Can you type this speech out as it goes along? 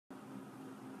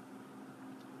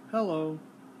Hello,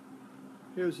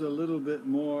 here's a little bit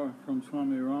more from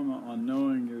Swami Rama on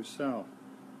knowing yourself.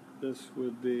 This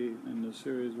would be, in the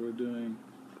series we're doing,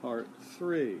 part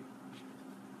 3.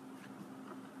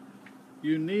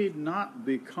 You need not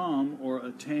become or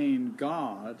attain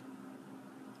God,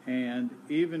 and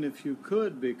even if you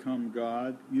could become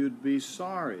God, you'd be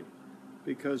sorry,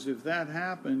 because if that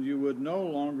happened, you would no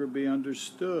longer be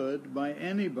understood by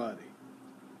anybody.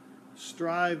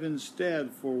 Strive instead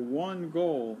for one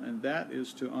goal, and that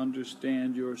is to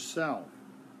understand yourself.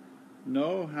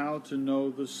 Know how to know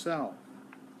the self.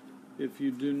 If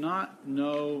you do not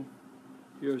know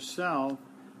yourself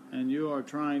and you are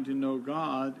trying to know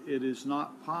God, it is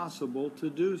not possible to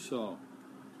do so.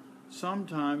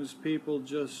 Sometimes people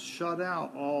just shut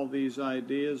out all these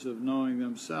ideas of knowing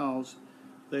themselves.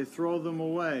 They throw them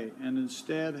away and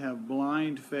instead have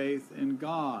blind faith in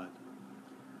God.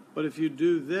 But if you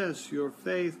do this, your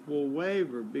faith will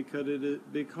waver because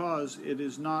it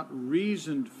is not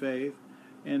reasoned faith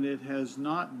and it has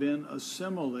not been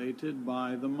assimilated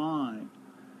by the mind.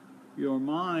 Your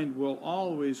mind will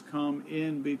always come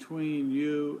in between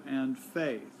you and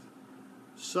faith.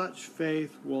 Such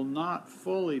faith will not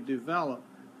fully develop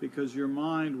because your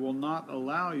mind will not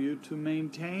allow you to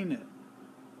maintain it.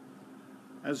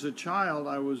 As a child,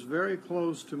 I was very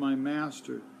close to my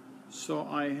master, so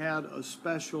I had a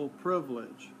special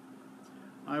privilege.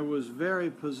 I was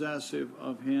very possessive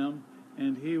of him,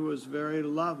 and he was very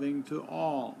loving to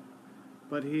all.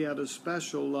 But he had a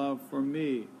special love for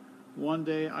me. One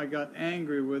day I got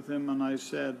angry with him and I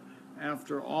said,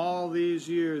 "After all these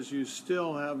years, you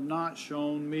still have not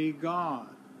shown me God.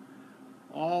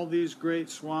 All these great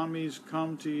swamis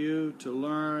come to you to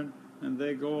learn, and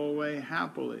they go away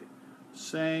happily,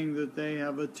 saying that they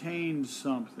have attained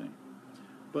something.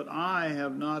 But I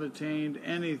have not attained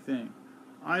anything.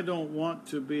 I don't want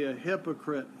to be a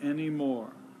hypocrite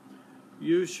anymore.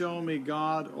 You show me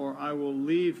God, or I will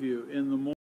leave you in the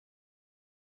morning."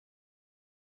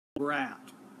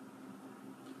 Brat.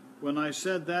 When I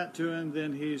said that to him,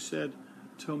 then he said,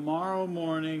 "Tomorrow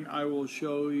morning I will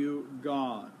show you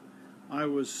God." I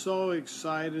was so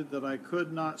excited that I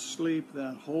could not sleep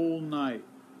that whole night.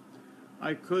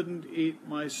 I couldn't eat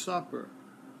my supper.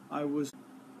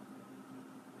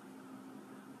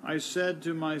 I said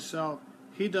to myself,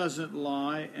 he doesn't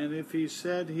lie, and if he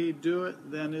said he'd do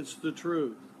it, then it's the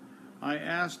truth. I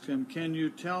asked him, "Can you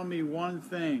tell me one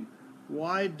thing?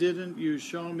 Why didn't you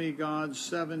show me God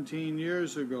 17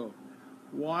 years ago?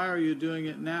 Why are you doing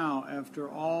it now after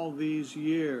all these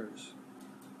years?"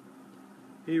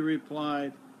 He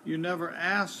replied, "You never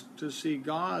asked to see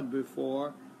God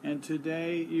before, and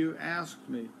today you asked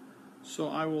me, so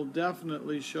I will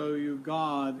definitely show you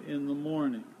God in the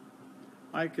morning."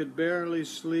 I could barely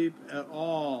sleep at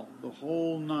all the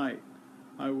whole night.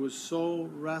 I was so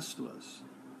restless.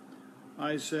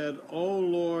 I said, "Oh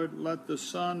Lord, let the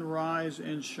sun rise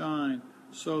and shine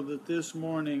so that this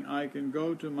morning I can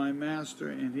go to my master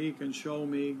and he can show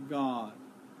me God."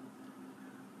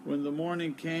 When the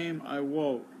morning came, I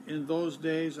woke. In those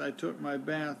days, I took my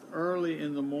bath early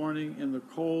in the morning in the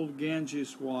cold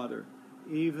Ganges water,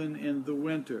 even in the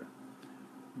winter.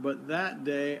 But that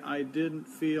day I didn't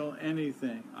feel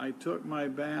anything. I took my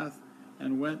bath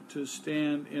and went to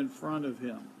stand in front of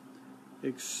him,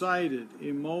 excited,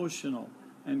 emotional,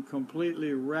 and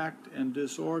completely wrecked and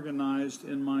disorganized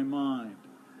in my mind.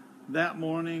 That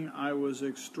morning I was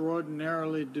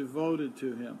extraordinarily devoted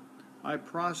to him. I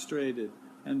prostrated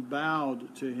and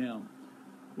bowed to him.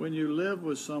 When you live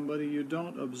with somebody, you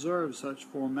don't observe such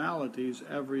formalities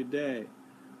every day.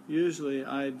 Usually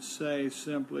I'd say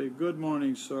simply, "Good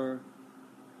morning, sir,"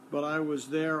 but I was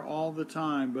there all the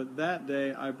time. But that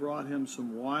day I brought him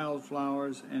some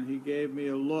wildflowers, and he gave me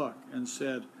a look and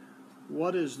said,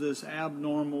 "What is this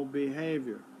abnormal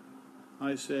behavior?"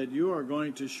 I said, "You are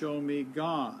going to show me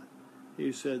God."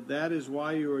 He said, "That is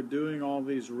why you are doing all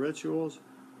these rituals?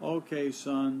 Okay,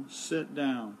 son, sit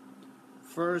down.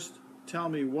 First, tell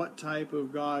me what type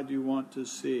of God you want to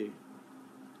see."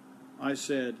 I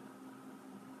said,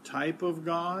 "Type of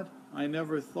God? I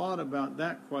never thought about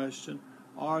that question.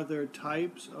 Are there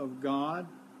types of God?"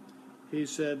 He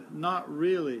said, "Not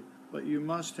really, but you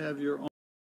must have your own.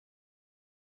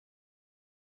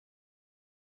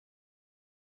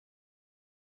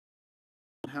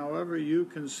 However you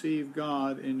conceive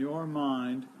God in your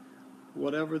mind,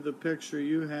 whatever the picture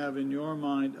you have in your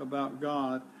mind about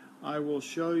God, I will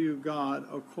show you God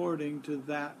according to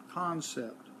that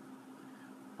concept."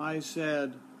 I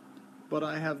said, "But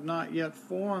I have not yet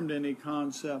formed any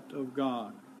concept of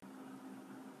God."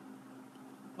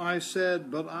 I said,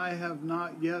 "But I have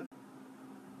not yet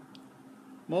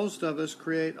Most of us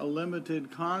create a limited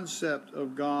concept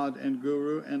of God and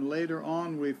Guru, and later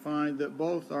on we find that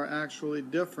both are actually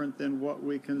different than what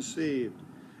we conceived.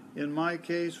 In my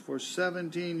case, for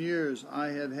 17 years, I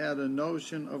had had a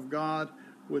notion of God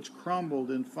which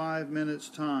crumbled in 5 minutes'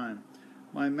 time.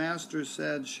 My master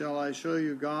said, "Shall I show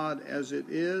you God as it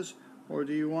is, or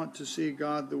do you want to see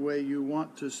God the way you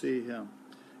want to see Him?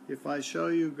 If I show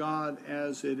you God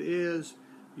as it is,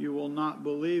 you will not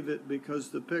believe it because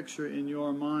the picture in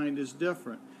your mind is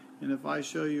different. And if I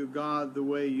show you God the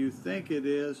way you think it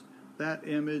is, that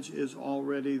image is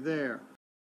already there."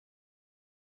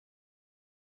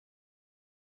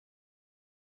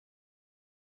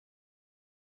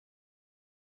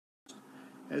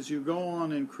 As you go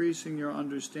on increasing your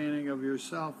understanding of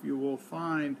yourself, you will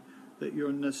find that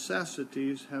your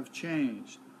necessities have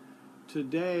changed.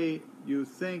 Today, you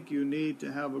think you need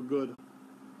to have a good.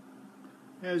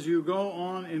 As you go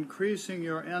on increasing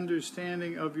your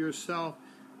understanding of yourself,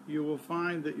 you will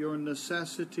find that your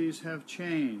necessities have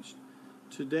changed.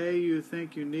 Today, you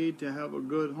think you need to have a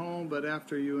good home, but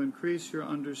after you increase your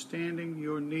understanding,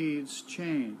 your needs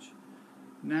change.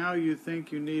 Now you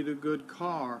think you need a good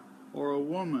car, or a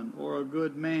woman, or a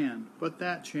good man, but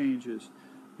that changes.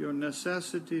 Your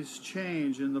necessities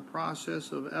change in the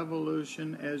process of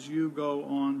evolution as you go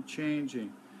on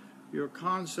changing. Your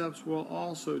concepts will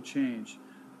also change.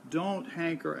 Don't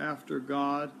hanker after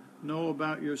God. Know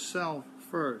about yourself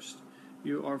first.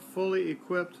 You are fully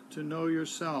equipped to know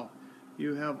yourself.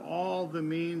 You have all the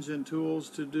means and tools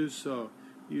to do so.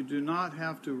 You do not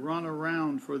have to run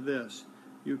around for this.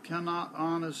 You cannot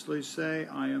honestly say,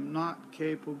 "I am not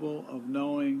capable of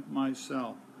knowing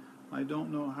myself." I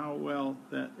don't know how well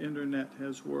that internet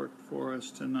has worked for us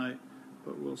tonight,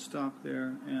 but we'll stop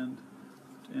there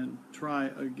and try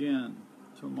again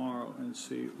tomorrow and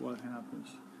see what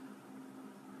happens.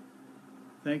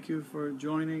 Thank you for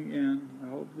joining in. I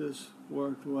hope this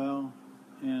worked well.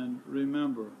 And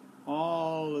remember,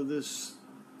 all of this,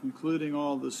 including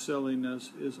all the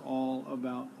silliness, is all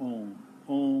about Om.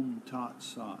 Om Tat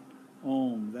Sat.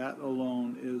 Om, that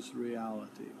alone is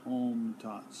reality. Om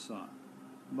Tat Sat.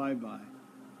 Bye-bye.